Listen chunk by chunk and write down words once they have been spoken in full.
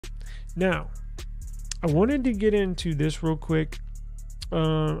Now, I wanted to get into this real quick.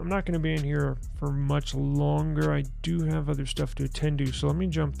 I'm not going to be in here for much longer. I do have other stuff to attend to, so let me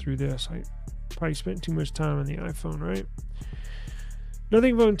jump through this. I probably spent too much time on the iPhone, right?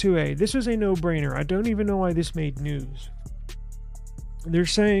 Nothing Phone 2a. This is a no-brainer. I don't even know why this made news. They're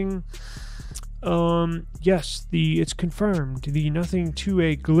saying, yes, it's confirmed. The Nothing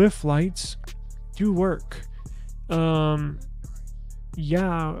 2a Glyph lights do work.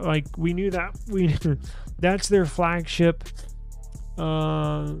 Yeah, like we knew that. That's their flagship.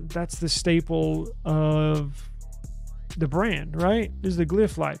 That's the staple of the brand, right? This is the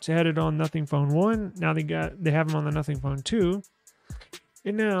Glyph lights. They had it on Nothing Phone 1. Now they have them on the Nothing Phone 2.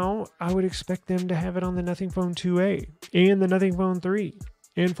 And now I would expect them to have it on the Nothing Phone 2a and the Nothing Phone 3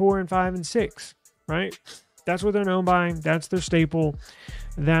 and 4 and 5 and 6, right? That's what they're known by. That's their staple.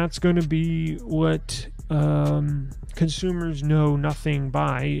 That's going to be what consumers know Nothing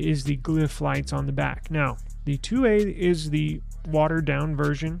by, is the Glyph lights on the back. Now, the 2a is the watered down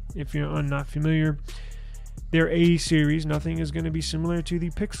version. If you're not familiar, their A series, Nothing, is going to be similar to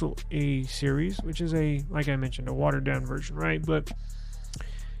the Pixel A series, which is like I mentioned, a watered down version, right? But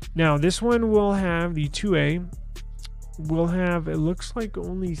now this one will have, the 2a will have, it looks like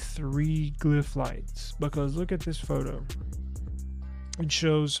only 3 Glyph lights, because look at this photo. It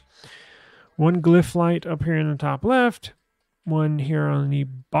shows one Glyph light up here in the top left, one here on the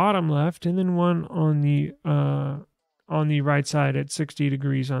bottom left, and then one on the right side at 60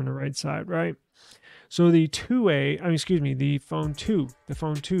 degrees on the right side, right? So the 2a, the phone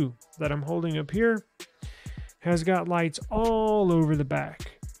 2 that I'm holding up here has got lights all over the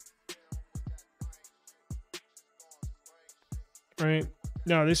back. Right?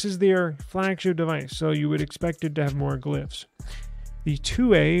 Now, this is their flagship device, so you would expect it to have more glyphs. The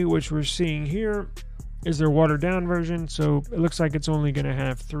 2a, which we're seeing here, is their watered down version, so it looks like it's only going to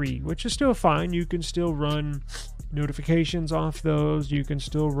have 3, which is still fine. You can still run notifications off those. You can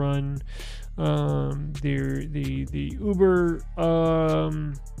still run the Uber,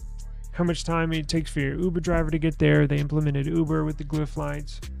 how much time it takes for your Uber driver to get there. They implemented Uber with the Glyph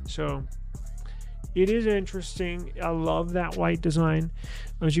lights, so it is interesting. I love that white design.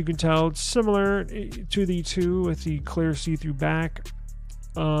 As you can tell, it's similar to the 2 with the clear see-through back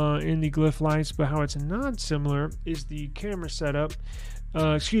in the Glyph lights, but how it's not similar is the camera setup.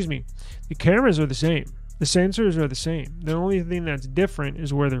 The cameras are the same. The sensors are the same. The only thing that's different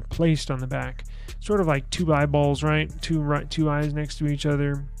is where they're placed on the back. Sort of like 2 eyeballs, right? Two eyes next to each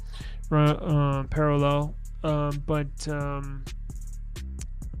other, parallel, or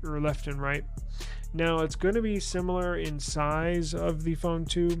left and right. Now, it's going to be similar in size of the Phone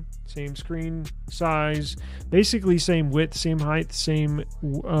 2. Same screen size. Basically same width, same height, same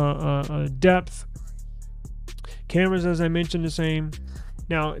depth. Cameras, as I mentioned, the same.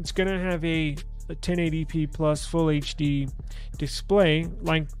 Now, it's going to have a 1080p plus full HD display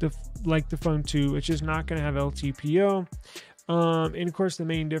like the Phone 2, which is not going to have LTPO. And of course, the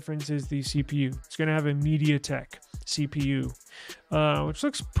main difference is the CPU. It's going to have a MediaTek CPU, which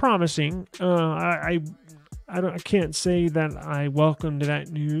looks promising. I can't say that I welcomed that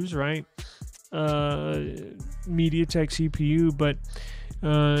news, right? MediaTek CPU, but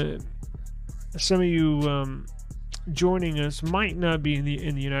some of you joining us might not be in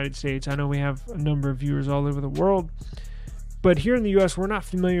the United States. I know we have a number of viewers all over the world, but here in the US, we're not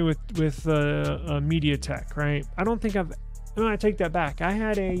familiar with MediaTek, right? I take that back. I've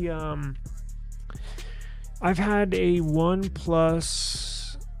had a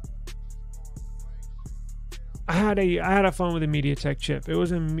OnePlus. I had a phone with a MediaTek chip. It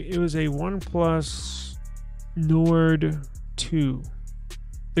was a OnePlus Nord 2,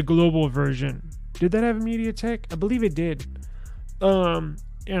 the global version. Did that have a MediaTek? I believe it did. And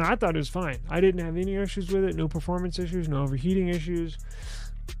I thought it was fine. I didn't have any issues with it. No performance issues. No overheating issues.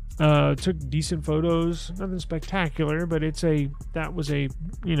 Took decent photos. Nothing spectacular, but that was a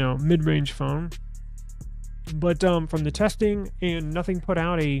mid-range phone. But from the testing, and Nothing put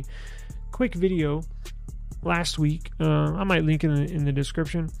out a quick video last week. I might link it in the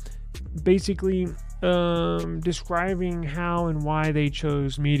description. Basically, describing how and why they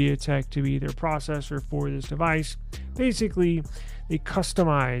chose MediaTek to be their processor for this device. Basically, they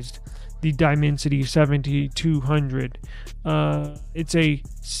customized the Dimensity 7200. It's a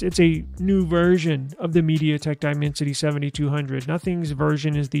new version of the MediaTek Dimensity 7200. Nothing's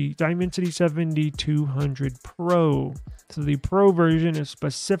version is the Dimensity 7200 Pro. So the Pro version is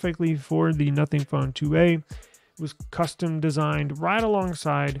specifically for the Nothing Phone 2a. It was custom designed right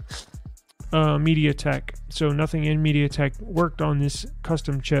alongside MediaTek. So Nothing and MediaTek worked on this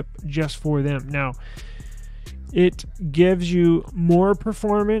custom chip just for them. Now, It gives you more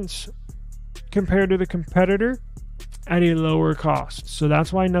performance compared to the competitor at a lower cost. So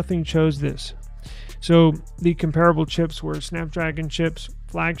that's why Nothing chose this. So the comparable chips were Snapdragon chips,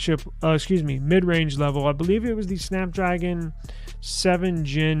 flagship, mid-range level. I believe it was the Snapdragon 7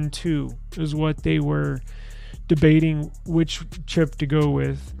 Gen 2 is what they were debating which chip to go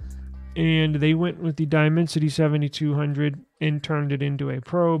with. And they went with the Dimensity 7200 and turned it into a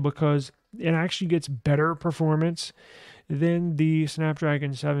Pro because it actually gets better performance than the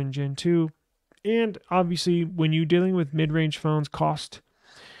Snapdragon 7 Gen 2. And obviously, when you're dealing with mid-range phones, cost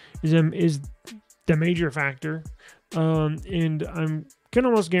is the major factor. And I can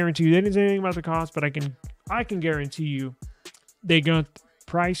almost guarantee you, they didn't say anything about the cost, but I can guarantee you they got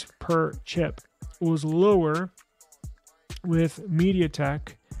price per chip was lower with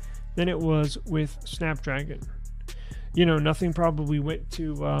MediaTek than it was with Snapdragon. You know, Nothing probably went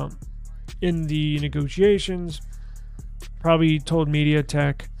to in the negotiations, probably told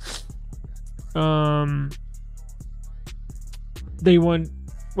MediaTek they want,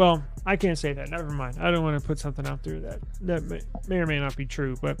 well, I can't say that, never mind. I don't want to put something out there that may or may not be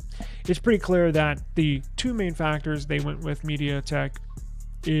true, but it's pretty clear that the two main factors they went with MediaTek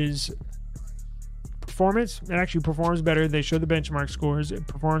is performance. It actually performs better. They show the benchmark scores. It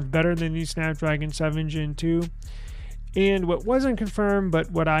performs better than the Snapdragon 7 Gen 2. And what wasn't confirmed,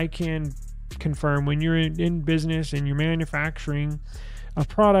 but what I can confirm, when you're in business and you're manufacturing a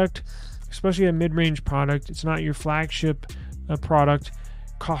product, especially a mid-range product, it's not your flagship product,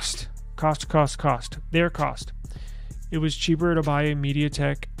 cost. Their cost. It was cheaper to buy a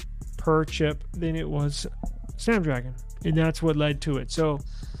MediaTek per chip than it was Snapdragon. And that's what led to it. So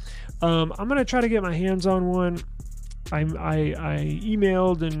I'm going to try to get my hands on one. I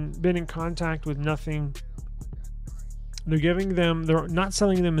emailed and been in contact with Nothing. They're not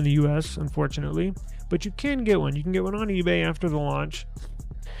selling them in the US, unfortunately, but you can get one. You can get one on eBay after the launch.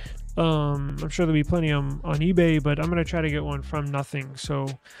 I'm sure there'll be plenty on eBay, but I'm going to try to get one from Nothing. So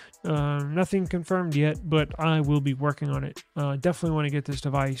nothing confirmed yet, but I will be working on it. Definitely want to get this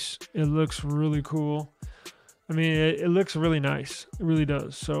device. It looks really cool. I mean, it looks really nice. It really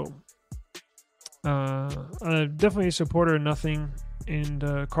does. So definitely a supporter of Nothing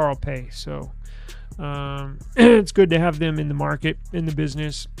and Carl Pei. So it's good to have them in the market, in the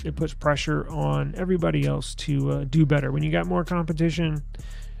business. It puts pressure on everybody else to do better. When you got more competition,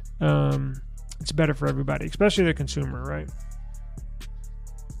 it's better for everybody, especially the consumer, right?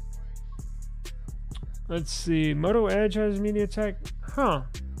 Let's see. Moto Edge has MediaTek. Huh.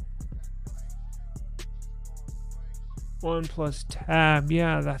 OnePlus Tab.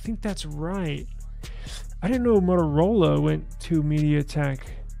 Yeah, I think that's right. I didn't know Motorola went to MediaTek.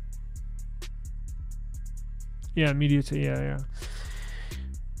 Yeah, MediaTek. Yeah.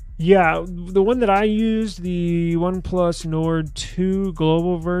 Yeah, the one that I used, the OnePlus Nord 2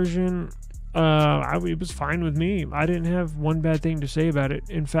 global version, it was fine with me. I didn't have one bad thing to say about it.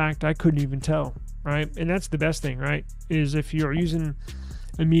 In fact, I couldn't even tell, right? And that's the best thing, right? Is if you're using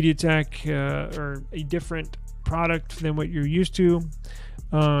a MediaTek or a different product than what you're used to,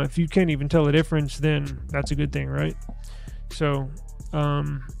 if you can't even tell the difference, then that's a good thing, right? So,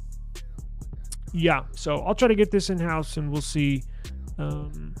 yeah. So I'll try to get this in-house, and we'll see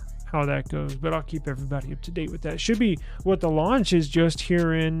how that goes, but I'll keep everybody up to date with that. Should be what the launch is just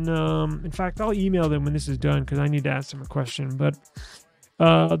here in fact, I'll email them when this is done because I need to ask them a question, but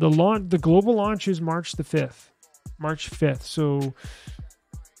the global launch is March 5th, so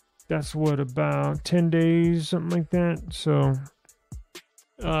that's what, about 10 days, something like that. So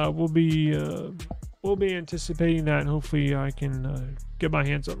we'll be anticipating that, and hopefully I can get my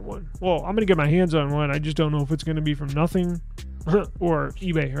hands on one. Well, I'm gonna get my hands on one. I just don't know if it's gonna be from Nothing or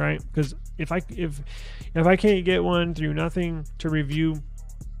eBay, right? Because if I can't get one through Nothing to review,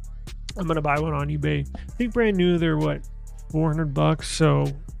 I'm gonna buy one on eBay. I think brand new they're what, $400, so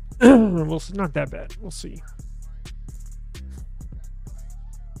we'll see. Not that bad. We'll see.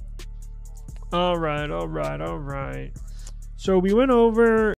 All right. So we went over